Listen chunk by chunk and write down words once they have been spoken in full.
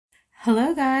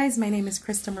Hello, guys. My name is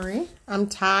Krista Marie. I'm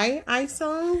Ty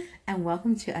Ison. And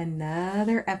welcome to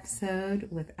another episode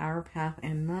with Our Path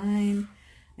and Mine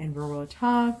and Rural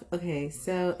Talk. Okay,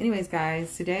 so anyways,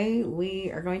 guys, today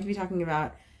we are going to be talking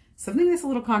about something that's a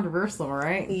little controversial,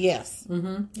 right? Yes.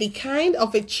 Mm-hmm. The kind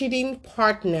of a cheating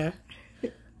partner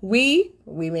we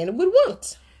women would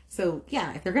want. So,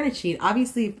 yeah, if they're going to cheat,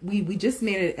 obviously, we just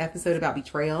made an episode about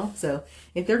betrayal. So,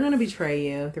 if they're going to betray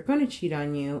you, if they're going to cheat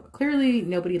on you, clearly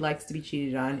nobody likes to be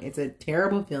cheated on. It's a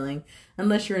terrible feeling,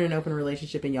 unless you're in an open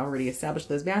relationship and you already established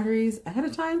those boundaries ahead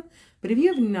of time. But if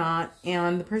you have not,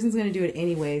 and the person's going to do it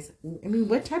anyways, I mean,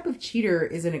 what type of cheater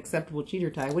is an acceptable cheater,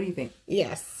 Ty? What do you think?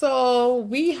 Yes. So,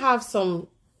 we have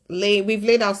we've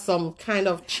laid out some kind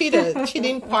of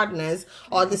cheating partners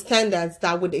or the standards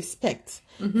that would expect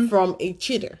from a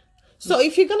cheater. So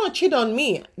if you're going to cheat on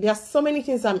me, there's so many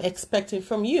things I'm expecting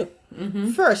from you.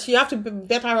 First, you have to be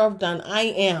better off than I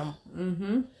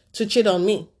am to cheat on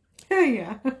me.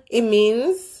 Yeah. It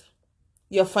means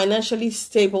you're financially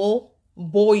stable,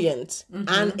 buoyant,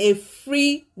 and a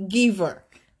free giver.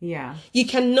 Yeah. You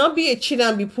cannot be a cheater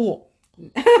and be poor.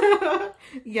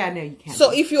 Yeah, no, you can't.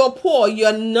 So if you're poor,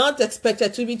 you're not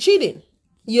expected to be cheating.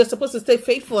 You're supposed to stay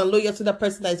faithful and loyal to the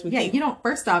person that is with you. Yeah,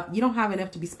 first off, you don't have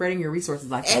enough to be spreading your resources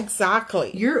like that.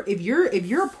 Exactly. If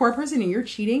you're a poor person and you're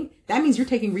cheating, that means you're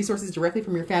taking resources directly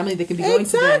from your family that could be going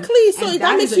to them. Exactly. So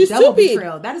that makes you double stupid.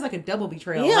 Betrayal. That is like a double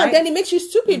betrayal. Yeah, right? then it makes you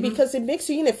stupid because it makes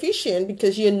you inefficient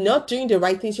because you're not doing the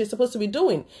right things you're supposed to be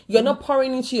doing. You're not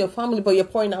pouring into your family, but you're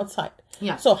pouring outside.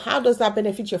 Yeah. So how does that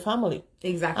benefit your family?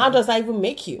 Exactly. How does that even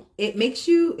make you? It makes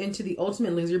you into the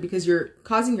ultimate loser because you're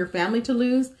causing your family to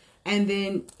lose. And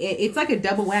then it's like a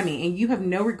double whammy and you have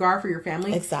no regard for your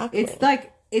family. Exactly.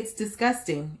 It's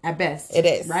disgusting at best. It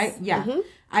is. Right? Yeah.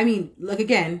 I mean, look,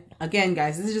 again,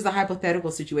 guys, this is just a hypothetical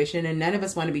situation and none of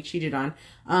us want to be cheated on.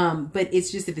 But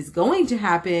it's just, if it's going to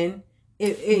happen,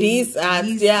 there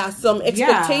are some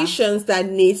expectations that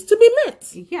needs to be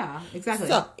met. Yeah, exactly.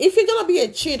 So if you're going to be a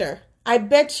cheater, I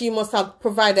bet you must have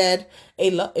provided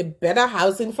a better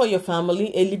housing for your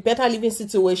family, a better living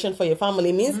situation for your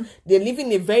family. It means they live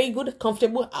in a very good,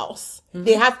 comfortable house.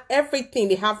 They have everything.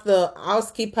 They have the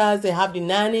housekeepers, they have the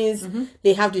nannies,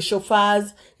 they have the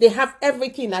chauffeurs, they have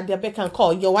everything at their beck and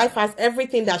call. Your wife has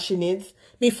everything that she needs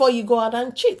before you go out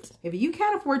and cheat. If you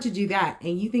can't afford to do that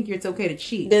and you think it's okay to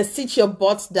cheat, then sit your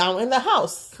butt down in the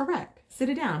house. Correct. Sit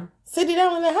it down. Sit it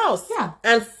down in the house. Yeah.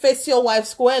 And face your wife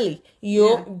squarely.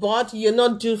 But you're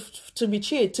not due to be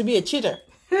a cheater.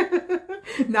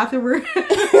 Not that we're...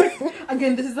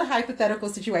 Again, this is a hypothetical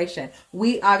situation.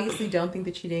 We obviously don't think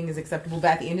that cheating is acceptable,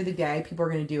 but at the end of the day, people are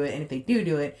going to do it. And if they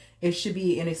do it, it should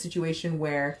be in a situation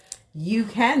where you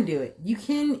can do it. You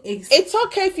can... It's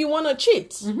okay if you want to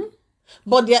cheat.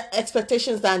 But there are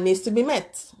expectations that needs to be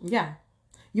met. Yeah.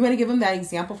 You want to give them that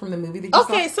example from the movie that you saw?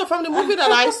 Okay, so from the movie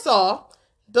that I saw...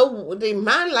 The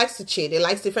man likes to cheat. He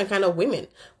likes different kind of women.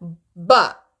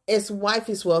 But his wife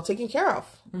is well taken care of.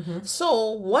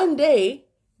 So one day,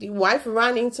 the wife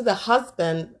ran into the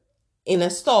husband in a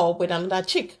store with another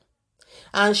chick.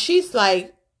 And she's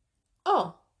like,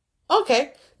 oh,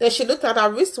 okay. Then she looked at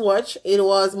her wristwatch. It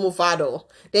was Movado.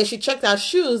 Then she checked her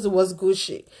shoes. It was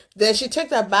Gucci. Then she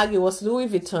checked her bag. It was Louis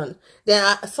Vuitton. Then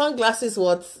her sunglasses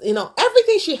was,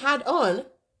 everything she had on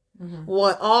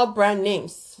were all brand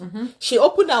names. She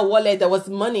opened her wallet. There was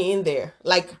money in there,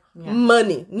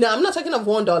 money. No, I'm not talking of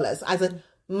 $1. I said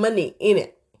money in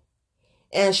it.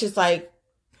 And she's like,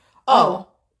 oh.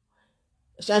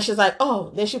 And she's like,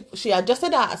 oh. Then she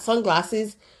adjusted her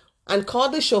sunglasses and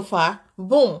called the chauffeur.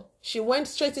 Boom. She went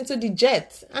straight into the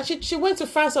jet. And she went to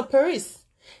France or Paris.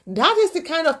 That is the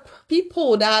kind of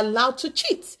people that are allowed to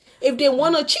cheat if they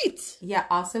want to cheat. Yeah.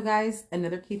 Also, guys,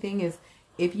 another key thing is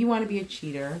if you want to be a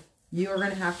cheater, you are going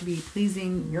to have to be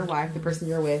pleasing your wife, the person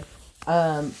you're with,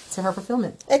 to her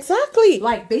fulfillment. Exactly.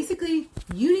 Like, basically,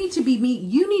 you need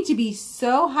to be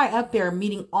so high up there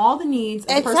meeting all the needs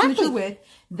of the person that you're with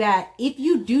that if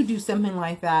you do something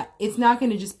like that, it's not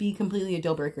going to just be completely a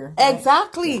deal breaker. Right?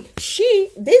 Exactly.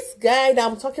 This guy that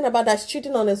I'm talking about that's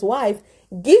cheating on his wife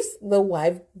gives the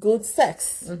wife good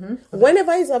sex.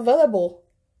 Whenever he's available,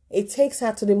 it takes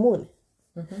her to the moon.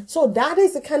 So that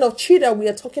is the kind of cheater we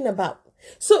are talking about.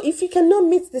 So if you cannot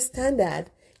meet the standard,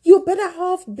 you're better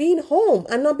off being home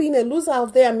and not being a loser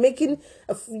out there and making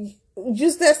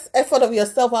useless effort of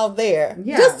yourself out there.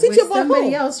 Yeah, just sit your butt somebody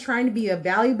home. else trying to be a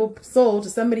valuable soul to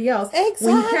somebody else. Exactly.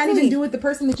 When you can't even do it with the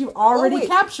person that you've already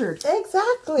captured.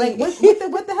 Exactly. Like,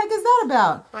 what the heck is that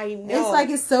about? I know.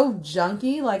 It's so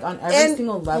junky, on every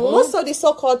single level. Most of the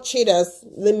so-called cheaters,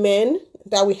 the men,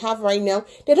 that we have right now,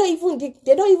 they don't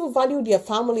even value their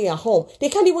family at home. They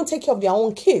can't even take care of their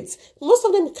own kids. Most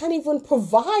of them can't even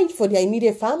provide for their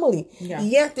immediate family. Yeah.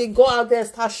 Yet they go out there and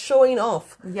start showing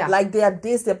off. Yeah. Like they are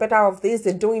this, they're better of this,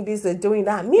 they're doing this, they're doing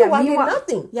that. Meanwhile, they're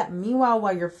nothing. Yeah, meanwhile,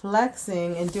 while you're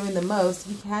flexing and doing the most,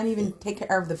 you can't even take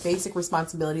care of the basic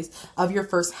responsibilities of your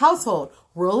first household.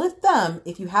 Rule of thumb,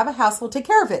 if you have a household, take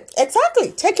care of it.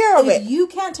 Exactly. Take care of it. If you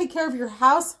can't take care of your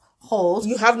household,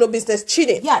 you have no business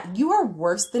cheating. Yeah, you are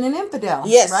worse than an infidel.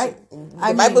 Yes. Right?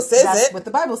 The Bible says that's it. what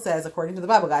the Bible says, according to the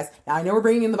Bible, guys. Now, I know we're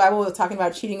bringing in the Bible talking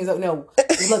about cheating. No.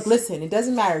 Look, listen, it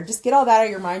doesn't matter. Just get all that out of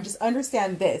your mind. Just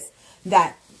understand this,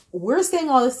 that we're saying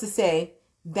all this to say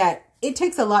that it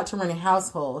takes a lot to run a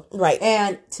household. Right.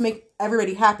 And to make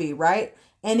everybody happy, right?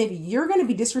 And if you're going to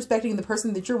be disrespecting the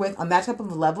person that you're with on that type of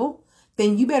a level,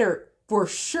 then you better for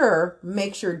sure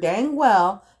make sure dang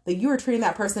well that you are treating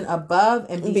that person above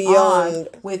and beyond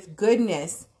with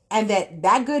goodness, and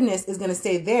that goodness is going to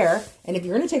stay there. And if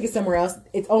you're going to take it somewhere else,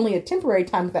 it's only a temporary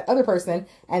time with that other person,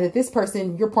 and that this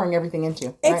person you're pouring everything into.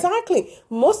 Right? Exactly.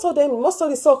 Most of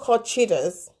the so-called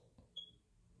cheaters,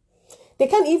 they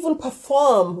can't even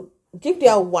give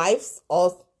their wives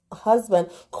or husband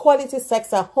quality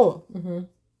sex at home,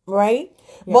 right?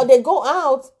 Yeah. But they go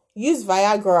out, use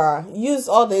Viagra, use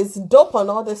all this dope and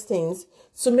all these things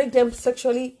to make them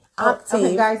sexually active.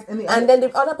 Okay, guys, and then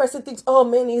the other person thinks, "Oh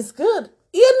man, he's good."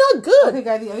 You're not good.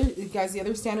 Okay, guys. The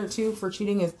other standard too for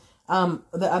cheating is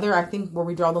I think where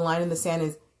we draw the line in the sand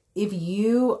is if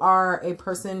you are a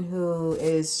person who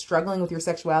is struggling with your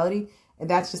sexuality,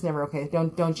 that's just never okay.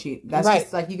 Don't cheat. That's right.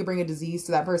 Just like you could bring a disease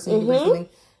to that person. You could bring something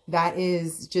that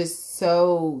is just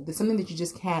something that you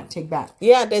just can't take back.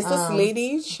 Yeah, there's this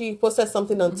lady. She posted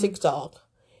something on TikTok.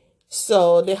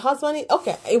 So the husband,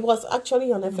 it was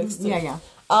actually on FX too. Yeah.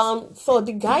 So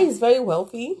the guy is very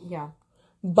wealthy. Yeah.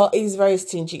 But he's very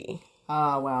stingy.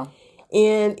 Oh, wow.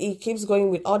 And he keeps going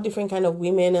with all different kind of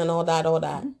women and all that.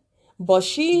 But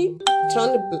she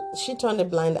turned a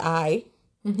blind eye.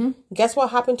 Guess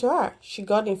what happened to her? She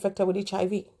got infected with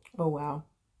HIV. Oh, wow.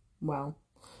 Wow.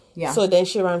 Yeah. So then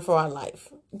she ran for her life.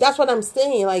 That's what I'm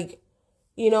saying. Like,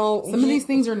 some of these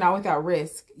things are not without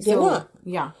risk. They're not.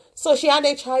 Yeah. So she had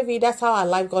HIV. That's how her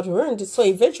life got ruined. So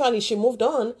eventually she moved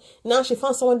on. Now she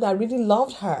found someone that really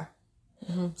loved her.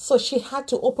 So she had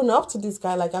to open up to this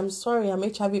guy. Like, I'm sorry, I'm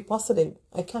HIV positive.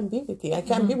 I can't be with you. I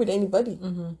can't be with anybody.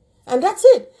 And that's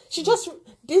it.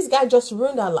 This guy just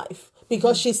ruined her life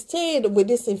because she stayed with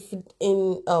this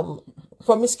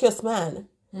promiscuous man.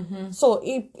 So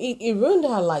he ruined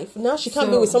her life. Now she can't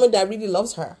be with someone that really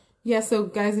loves her. Yeah. So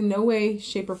guys, in no way,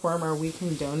 shape or form are we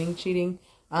condoning cheating.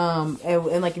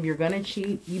 And like, if you're going to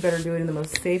cheat, you better do it in the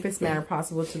most safest manner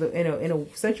possible in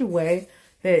such a way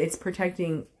that it's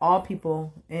protecting all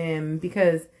people. And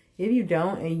because if you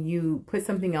don't, and you put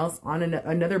something else on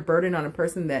another burden on a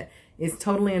person that is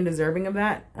totally undeserving of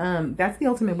that, that's the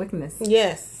ultimate wickedness.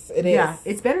 Yes, it is. Yeah,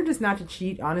 it's better just not to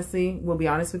cheat, honestly. We'll be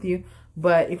honest with you.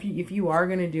 But if you are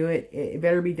going to do it, it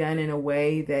better be done in a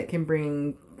way that can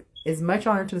bring as much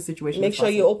honor to the situation. Make sure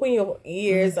you open your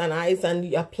ears and eyes and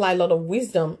you apply a lot of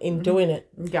wisdom in doing it.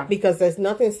 Yeah. Because there's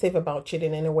nothing safe about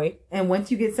cheating anyway. And once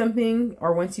you get something,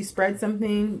 or once you spread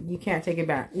something, you can't take it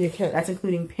back. You can't. That's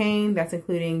including pain. That's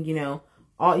including,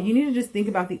 all. You need to just think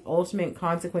about the ultimate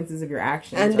consequences of your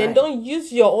actions. And then don't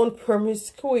use your own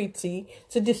promiscuity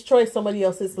to destroy somebody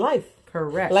else's life.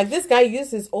 Correct. Like this guy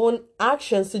used his own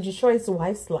actions to destroy his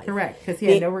wife's life. Correct. Because he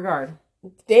had no regard.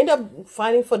 They end up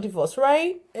filing for divorce,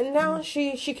 right? And now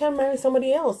she can't marry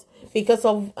somebody else because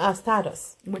of her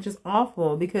status. Which is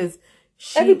awful, because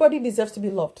everybody deserves to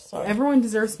be loved. Sorry. Everyone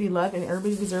deserves to be loved, and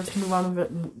everybody deserves to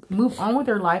move on with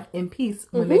their life in peace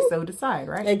when they so decide,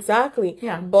 right? Exactly.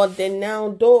 Yeah. But then now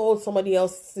don't hold somebody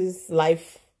else's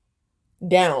life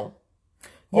down.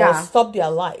 Or stop their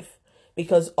life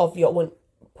because of your own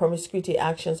promiscuity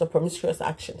actions or promiscuous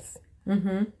actions.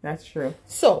 That's true.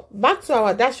 So back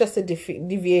to that's just a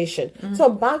deviation. So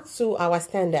back to our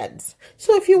standards.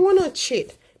 So if you want to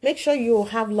cheat, make sure you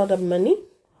have a lot of money.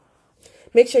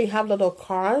 Make sure you have a lot of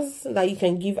cars that you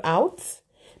can give out.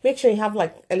 Make sure you have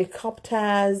like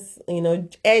helicopters,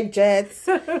 air jets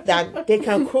that they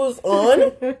can cruise on.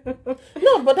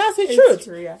 No, but that's the truth.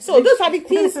 True, yeah. So those are the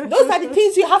things. Those are the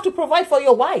things you have to provide for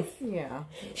your wife. Yeah.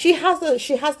 She has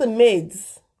the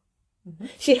maids.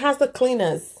 She has the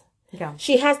cleaners. Yeah.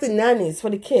 She has the nannies for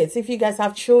the kids if you guys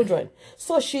have children.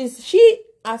 So she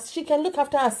can look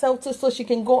after herself too, so she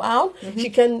can go out. She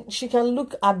can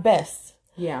look her best.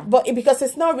 Yeah. But because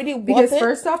it's not really worth it. Because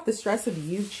first off, the stress of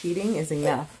you cheating is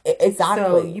enough. Exactly.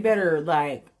 So you better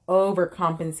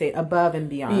overcompensate above and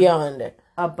beyond. Beyond it.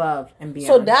 above and beyond.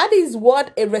 So that is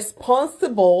what a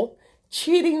responsible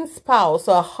cheating spouse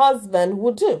or husband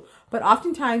would do. But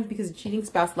oftentimes, because a cheating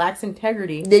spouse lacks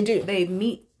integrity, They do.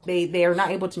 They are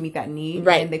not able to meet that need,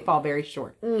 Right. and they fall very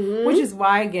short. Which is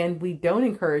why, again, we don't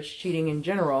encourage cheating in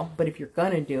general. But if you're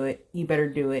gonna do it, you better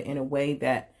do it in a way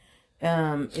that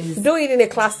is Do it in a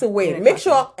classy way. Make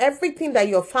sure everything that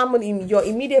your family, your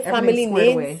immediate family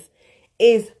squared away. needs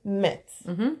is met.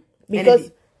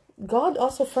 Because God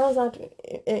also frowns at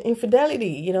infidelity,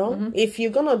 you know. If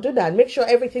you're going to do that, make sure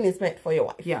everything is met for your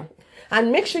wife. Yeah.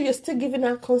 And make sure you're still giving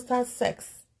her constant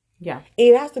sex. Yeah.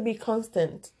 It has to be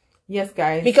constant. Yes,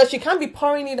 guys. Because you can't be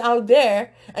pouring it out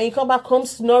there and you come back home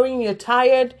snoring, you're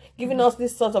tired, giving us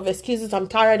this sort of excuses, I'm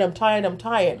tired.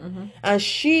 And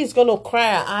she's going to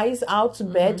cry her eyes out to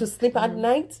bed to sleep at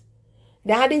night.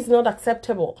 That is not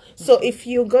acceptable. So if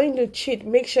you're going to cheat,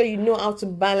 make sure you know how to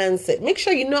balance it. Make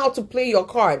sure you know how to play your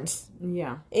cards.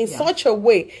 Yeah. In such a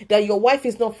way that your wife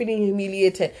is not feeling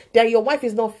humiliated, that your wife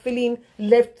is not feeling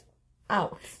left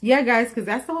out. Yeah, guys, because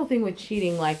that's the whole thing with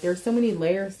cheating. Like, there's so many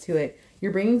layers to it.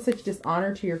 You're bringing such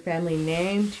dishonor to your family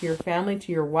name, to your family,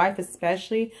 to your wife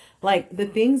especially. Like, the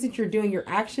things that you're doing, your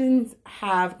actions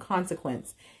have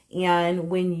consequence. And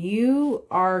when you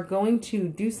are going to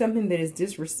do something that is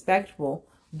disrespectful,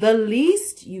 the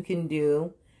least you can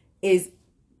do is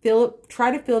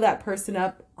try to fill that person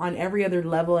up on every other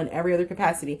level and every other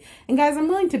capacity. And guys, I'm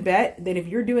willing to bet that if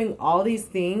you're doing all these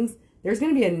things, there's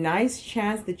going to be a nice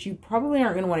chance that you probably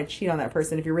aren't going to want to cheat on that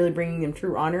person if you're really bringing them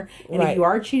true honor. And if you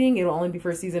are cheating, it'll only be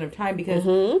for a season of time because,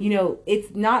 you know,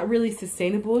 it's not really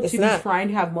sustainable to be trying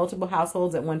to have multiple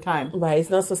households at one time. Right.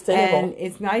 It's not sustainable. And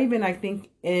it's not even, I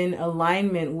think, in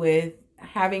alignment with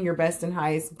having your best and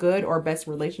highest good or best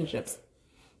relationships.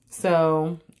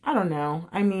 So, I don't know.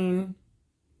 I mean,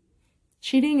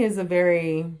 cheating is a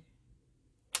very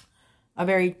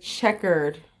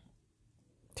checkered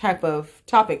type of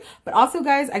topic. But also,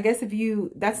 guys, I guess if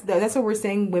you, that's what we're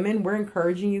saying, women, we're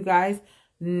encouraging you guys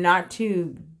not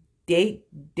to date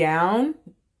down.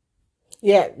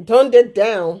 Yeah, don't date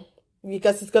down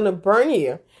because it's going to burn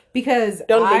you. Because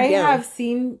I have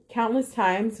seen countless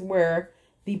times where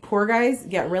the poor guys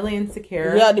get really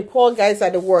insecure. Yeah, the poor guys are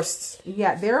the worst.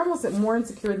 Yeah, they're almost more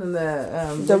insecure than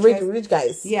the rich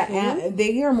guys. Yeah, and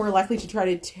they are more likely to try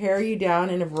to tear you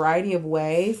down in a variety of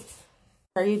ways.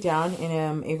 And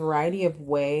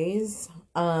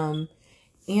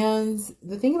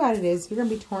the thing about it is, you're gonna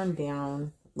be torn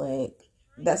down. Like,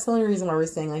 that's the only reason why we're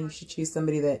saying, like, you should choose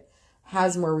somebody that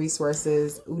has more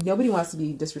resources. Nobody wants to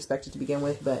be disrespected to begin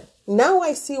with, but now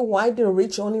I see why the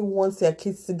rich only wants their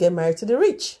kids to get married to the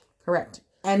rich. Correct.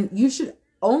 And you should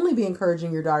only be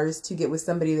encouraging your daughters to get with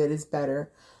somebody that is better.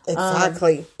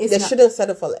 Exactly. They shouldn't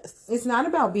settle for less. It's not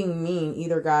about being mean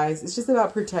either, guys. It's just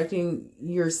about protecting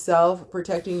yourself,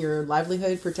 protecting your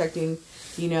livelihood, protecting,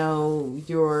 you know,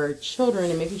 your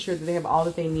children, and making sure that they have all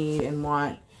that they need and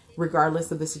want,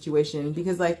 regardless of the situation.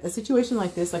 Because, like, a situation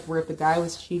like this, like where if the guy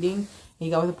was cheating and you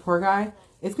got with a poor guy,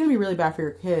 it's going to be really bad for your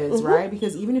kids, right?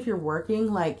 Because even if you're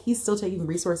working, like, he's still taking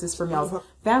resources from y'all's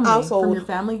family, from your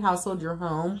family, household, your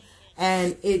home.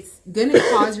 And it's going to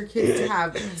cause your kids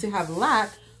to have lack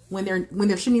when there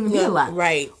shouldn't even be a lack.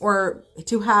 Right. Or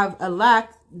to have a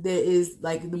lack that is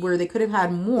like where they could have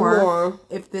had more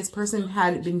if this person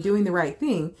had been doing the right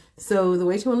thing. So the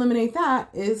way to eliminate that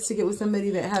is to get with somebody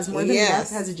that has more than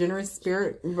enough, has a generous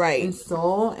spirit and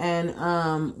soul, and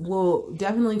will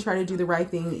definitely try to do the right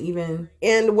thing even.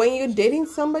 And when you're dating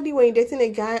somebody, when you're dating a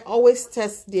guy, always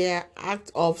test their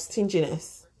act of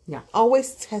stinginess. Yeah.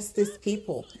 Always test these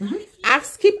people.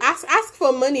 Ask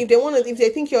for money if they want to. If they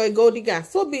think you're a gold digger,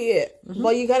 so be it.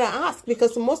 But you gotta ask,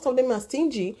 because most of them are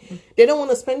stingy. They don't want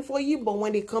to spend for you. But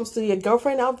when it comes to your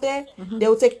girlfriend out there, they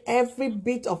will take every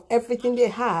bit of everything they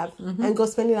have and go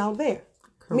spend it out there.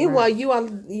 Correct. Meanwhile,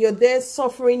 you're there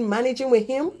suffering, managing with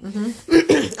him.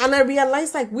 And I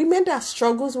realized, like, women that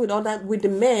struggles with all that, with the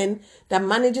men that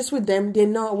manages with them, they're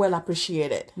not well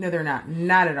appreciated. No, they're not.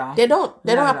 Not at all. They don't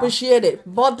appreciate it.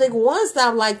 But the ones that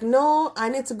are like, no, I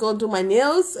need to go do my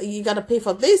nails. You got to pay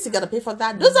for this. You got to pay for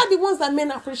that. Those are the ones that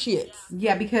men appreciate.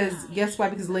 Yeah, because guess why?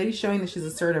 Because the lady's showing that she's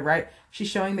assertive, right? She's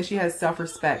showing that she has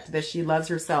self-respect, that she loves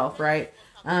herself, right?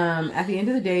 At the end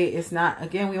of the day, it's not,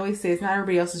 again, we always say it's not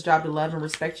everybody else's job to love and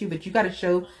respect you, but you got to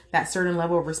show that certain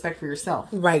level of respect for yourself.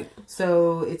 Right.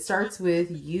 So it starts with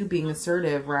you being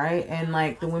assertive, right? And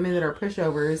like the women that are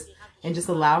pushovers and just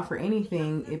allow for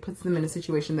anything, it puts them in a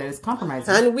situation that is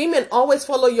compromising. And women always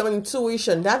follow your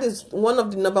intuition. That is one of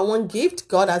the number one gift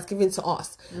God has given to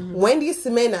us. When these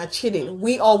men are cheating,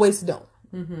 we always know.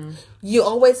 You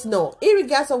always know,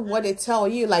 regardless of what they tell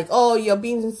you, like, oh, you're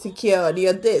being insecure,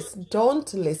 you're this.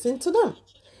 Don't listen to them.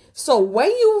 So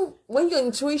when your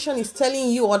intuition is telling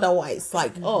you otherwise,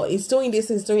 like, oh, it's doing this,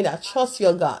 it's doing that, trust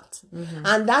your gut.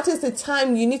 And that is the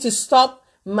time you need to stop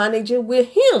managing with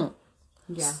him.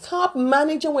 Yeah. Stop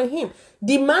managing with him.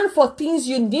 Demand for things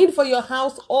you need for your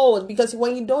household, because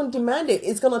when you don't demand it,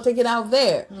 it's gonna take it out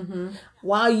there.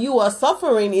 While you are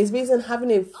suffering, it's basically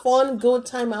having a fun, good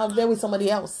time out there with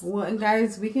somebody else. Well, and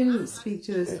guys, we can speak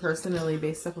to this personally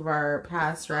based off of our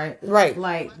past, right? Right.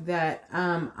 Like that.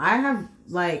 I have,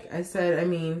 like I said, I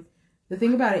mean, the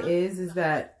thing about it is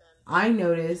that I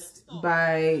noticed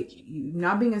by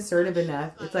not being assertive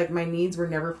enough, it's like my needs were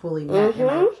never fully met in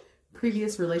my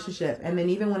previous relationship. And then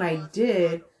even when I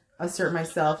did assert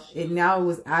myself, it now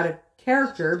was out of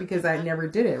character because I never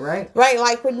did it, right? Right,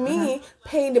 like with me,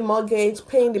 paying the mortgage,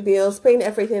 paying the bills, paying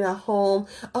everything at home.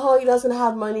 Oh, he doesn't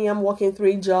have money. I'm working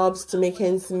 3 jobs to make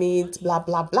ends meet, blah,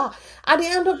 blah, blah. At the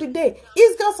end of the day,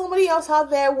 he's got somebody else out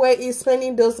there where he's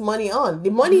spending those money on. The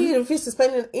money he refuses to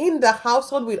spend in the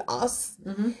household with us,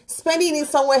 spending it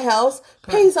somewhere else,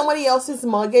 paying somebody else's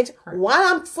mortgage,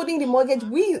 while I'm footing the mortgage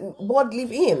we both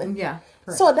live in. Yeah.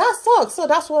 Correct. So that sucks. So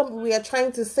that's what we are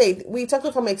trying to say. We're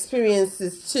talking from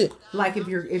experiences too. Like if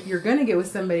you're gonna get with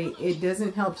somebody, it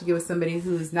doesn't help to get with somebody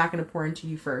who's not gonna pour into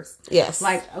you first. Yes.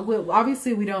 Like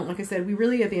obviously we don't. Like I said, we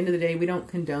really at the end of the day we don't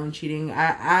condone cheating.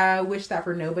 I wish that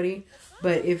for nobody.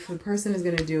 But if a person is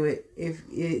gonna do it, if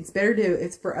it's better to,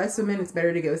 it's for us women, it's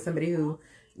better to go with somebody who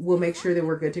will make sure that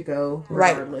we're good to go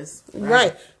regardless.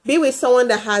 Right. Be with someone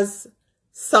that has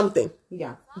something.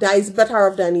 Yeah. That is better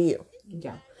off than you.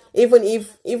 Yeah. Even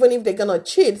if they're gonna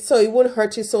cheat, so it won't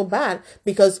hurt you so bad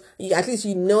because at least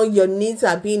you know your needs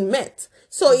are being met.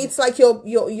 So it's like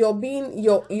you're being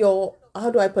your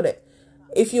how do I put it?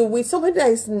 If you're with somebody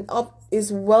that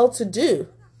is well to do,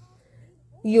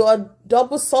 you are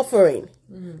double suffering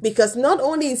because not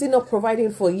only is he not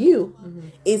providing for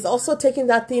you, he's also taking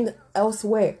that thing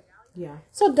elsewhere. Yeah.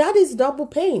 So that is double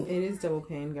pain. It is double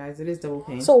pain, guys. It is double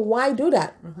pain. So why do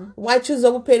that? Why choose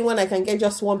double pain when I can get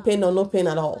just one pain or no pain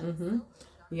at all?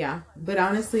 Yeah. But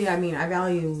honestly, I mean, I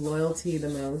value loyalty the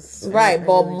most. Right.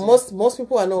 But really most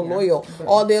people are not loyal,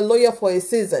 or they're loyal for a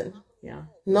season. Yeah.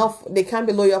 They can't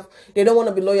be loyal. They don't want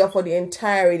to be loyal for the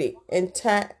entire time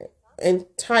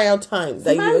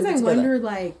that Sometimes you're I wonder,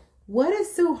 like, what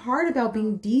is so hard about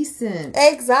being decent?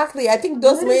 Exactly. I think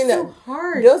those men so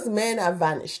hard? Those men are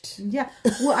vanished. Yeah.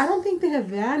 Well, I don't think they have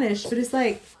vanished, but it's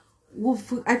like, well,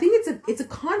 I think it's a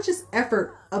conscious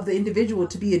effort of the individual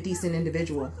to be a decent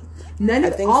individual.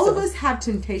 All of us have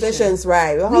temptations.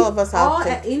 Right. All of us have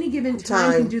at any given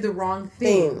time can do the wrong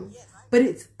thing. But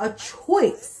it's a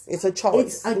choice. It's a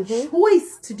choice. It's a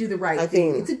choice to do the right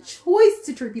thing. It's a choice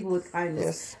to treat people with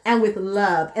kindness and with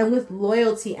love and with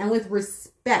loyalty and with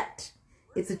respect.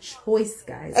 It's a choice,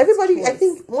 guys. Everybody, I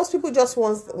think most people just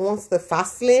wants the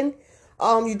fast lane.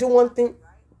 You do one thing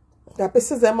that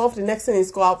pisses them off. The next thing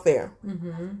is go out there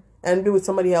and be with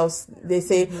somebody else. They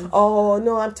say, "Oh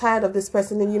no, I'm tired of this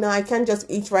person, and I can't just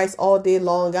eat rice all day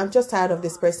long. I'm just tired of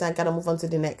this person. I gotta move on to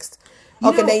the next."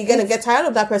 Then you're going to get tired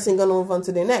of that person, going to move on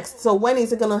to the next. So when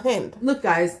is it going to end? Look,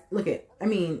 guys, I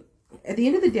mean, at the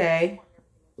end of the day,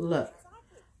 look,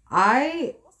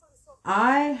 I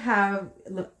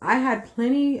had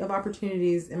plenty of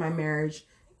opportunities in my marriage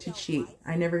to cheat.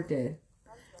 I never did.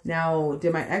 Now,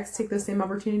 did my ex take those same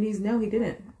opportunities? No, he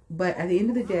didn't. But at the end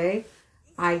of the day,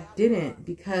 I didn't,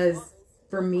 because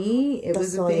for me, it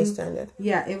was a thing. Standard.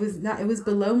 Yeah, it was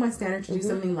below my standard to do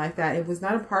something like that. It was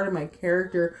not a part of my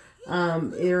character.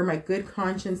 Or my good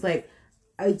conscience. Like,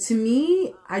 to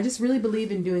me, I just really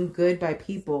believe in doing good by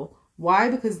people. Why?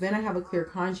 Because then I have a clear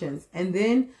conscience, and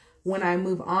then when I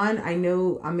move on, I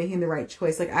know I'm making the right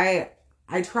choice. Like, I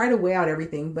try to weigh out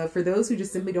everything, but for those who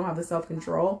just simply don't have the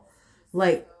self-control,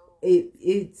 like,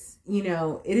 it's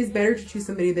it is better to choose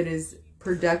somebody that is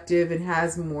productive and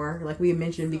has more, like we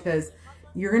mentioned, because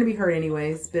you're going to be hurt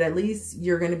anyways, but at least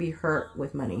you're going to be hurt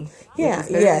with money. Yeah,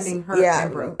 yes. Than being hurt and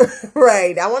broke.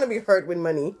 Right. I want to be hurt with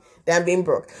money than being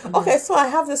broke. Okay, so I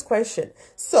have this question.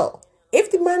 So,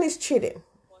 if the man is cheating,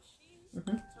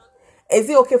 is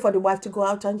it okay for the wife to go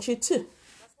out and cheat too?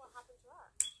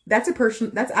 I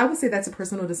would say that's a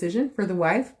personal decision for the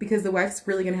wife, because the wife's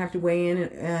really going to have to weigh in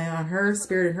on her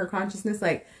spirit and her consciousness.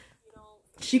 Like,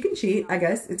 she can cheat, I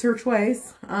guess. It's her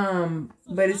choice.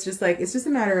 But it's just a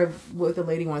matter of what the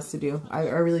lady wants to do. I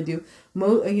really do.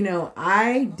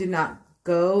 I did not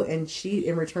go and cheat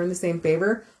and return the same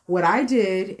favor. What I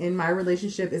did in my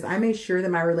relationship is I made sure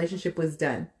that my relationship was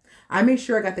done. I made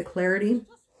sure I got the clarity.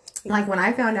 Like, when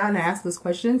I found out and I asked those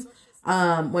questions,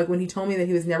 Like when he told me that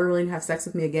he was never willing to have sex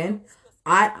with me again,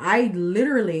 I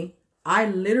literally, I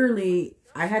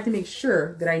had to make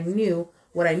sure that I knew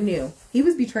what I knew. He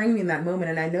was betraying me in that moment,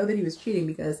 and I know that he was cheating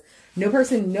because no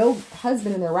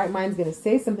husband in their right mind is going to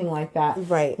say something like that,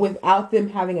 right, without them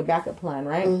having a backup plan,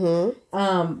 right?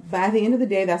 But at the end of the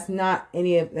day, that's not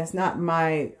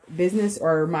my business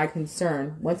or my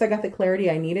concern. Once I got the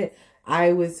clarity I needed,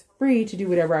 I was free to do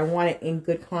whatever I wanted in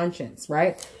good conscience,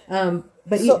 right? Go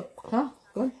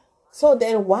ahead. So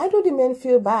then why do the men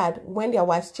feel bad when their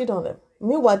wives cheat on them?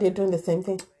 Meanwhile, they're doing the same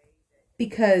thing.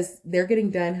 Because they're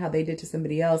getting done how they did to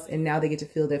somebody else, and now they get to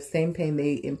feel the same pain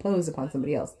they impose upon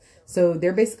somebody else. So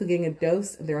they're basically getting a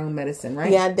dose of their own medicine,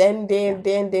 right? Yeah, then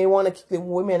they want to kick the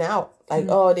women out. Like,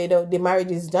 the marriage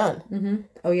is done.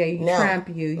 Oh yeah, you tramp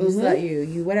you slut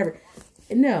you whatever.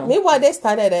 No. Meanwhile, they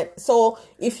started it. So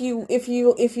if you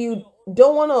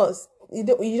don't want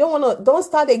to, don't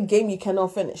start a game you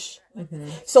cannot finish.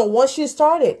 So once you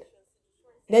start it,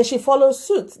 then she follows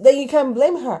suit, then you can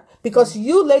blame her because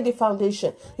you laid the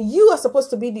foundation. You are supposed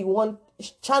to be the one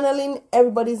channeling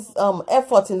everybody's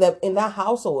efforts in that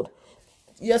household.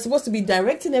 You're supposed to be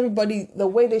directing everybody the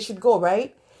way they should go,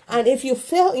 right? And if you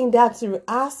fail in that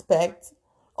aspect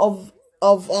of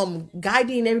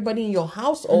guiding everybody in your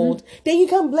household, then you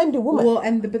can blame the woman. Well,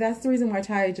 but that's the reason why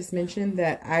Ty just mentioned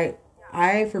that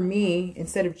I for me,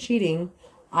 instead of cheating,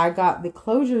 I got the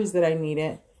closures that I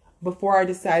needed before I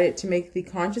decided to make the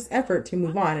conscious effort to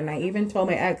move on. And I even told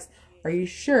my ex, are you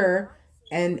sure?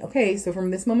 And okay, so from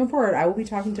this moment forward, I will be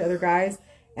talking to other guys,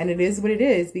 and it is what it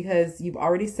is because you've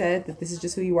already said that this is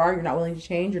just who you are. You're not willing to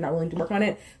change. You're not willing to work on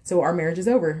it. So our marriage is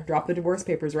over. Drop the divorce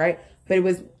papers, right? But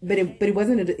it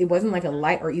wasn't like a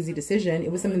light or easy decision.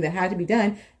 It was something that had to be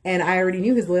done. And I already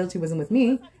knew his loyalty wasn't with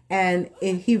me. And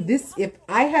if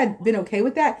I had been okay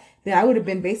with that, then I would have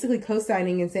been basically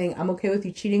co-signing and saying, I'm okay with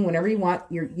you cheating whenever you want.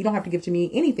 You don't have to give to me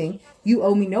anything. You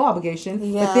owe me no obligation.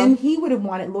 Yeah. But then he would have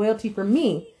wanted loyalty from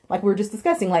me. Like we were just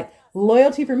discussing, like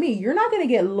loyalty for me. You're not going to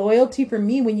get loyalty from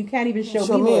me when you can't even show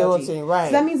me loyalty. Right.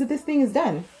 So that means that this thing is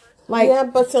done. Like, yeah,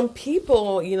 but some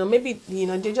people, maybe,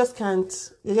 they just can't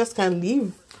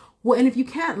leave. Well, and if you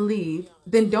can't leave,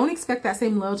 then don't expect that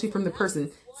same loyalty from the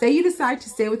person. Say you decide to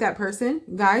stay with that person,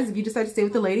 guys, if you decide to stay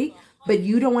with the lady, but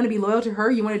you don't want to be loyal to her,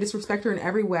 you want to disrespect her in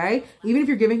every way, even if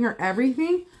you're giving her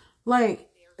everything, like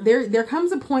there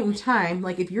comes a point in time,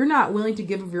 like if you're not willing to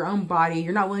give of your own body,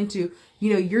 you're not willing to,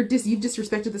 you've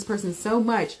disrespected this person so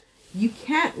much, you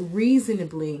can't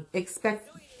reasonably expect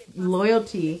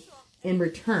loyalty in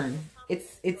return.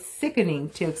 It's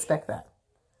sickening to expect that.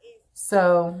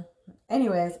 So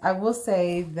anyways, I will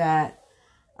say that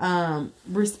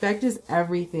respect is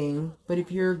everything, but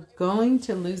if you're going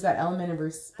to lose that element of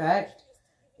respect,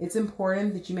 it's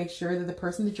important that you make sure that the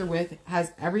person that you're with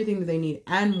has everything that they need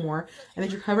and more, and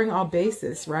that you're covering all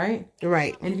bases, right?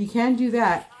 Right. And if you can't do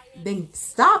that, then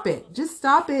stop it. Just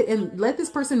stop it and let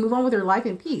this person move on with their life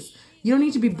in peace. You don't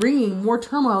need to be bringing more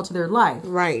turmoil to their life.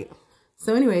 Right.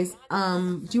 So anyways,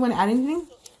 do you want to add anything?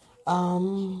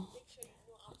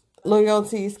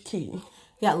 Loyalty is key.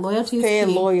 Yeah, loyalty is Stay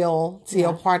key. loyal to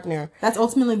your partner. That's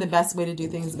ultimately the best way to do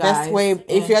things, guys. Best way.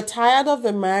 If you're tired of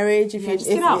the marriage, if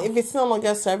it's no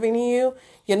longer serving you,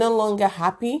 you're no longer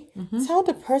happy, tell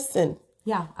the person.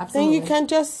 Yeah, absolutely. Then you can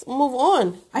just move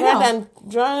on. Rather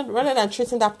than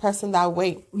treating that person that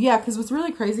way. Yeah, because what's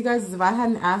really crazy, guys, is if I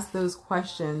hadn't asked those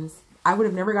questions, I would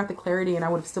have never got the clarity, and I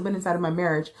would have still been inside of my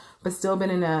marriage, but still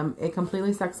been in a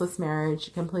completely sexless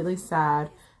marriage, completely sad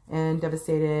and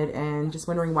devastated, and just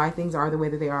wondering why things are the way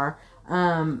that they are.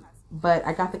 But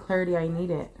I got the clarity I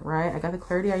needed, right? I got the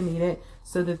clarity I needed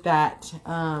so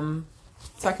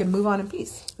I can move on in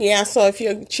peace. Yeah, so if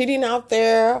you're cheating out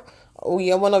there, or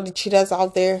you're one of the cheaters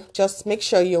out there, just make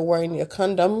sure you're wearing your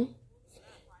condom.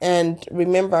 And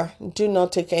remember, do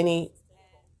not take any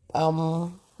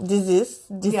disease.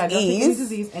 Yeah, don't take any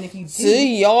disease. And if you do, to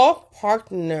your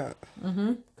partner.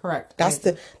 Correct. That's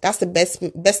the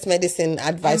best medicine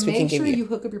advice we can give you. Make sure you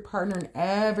hook up your partner in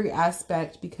every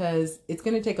aspect, because it's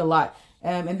going to take a lot.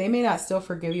 And they may not still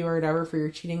forgive you or whatever for your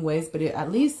cheating ways, but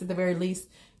at the very least,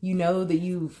 you know that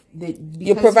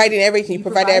you're providing everything. You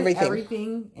provided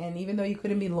everything. And even though you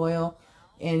couldn't be loyal,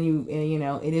 and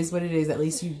it is what it is. At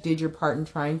least you did your part in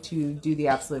trying to do the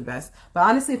absolute best. But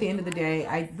honestly, at the end of the day,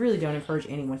 I really don't encourage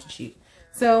anyone to cheat.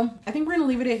 So I think we're going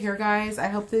to leave it here, guys. I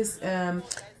hope this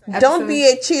don't be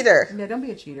a cheater. Yeah, don't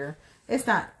be a cheater. It's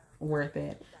not worth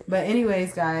it. But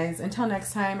anyways, guys, until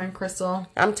next time, I'm Crystal.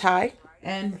 I'm Ty.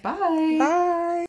 And bye. Bye.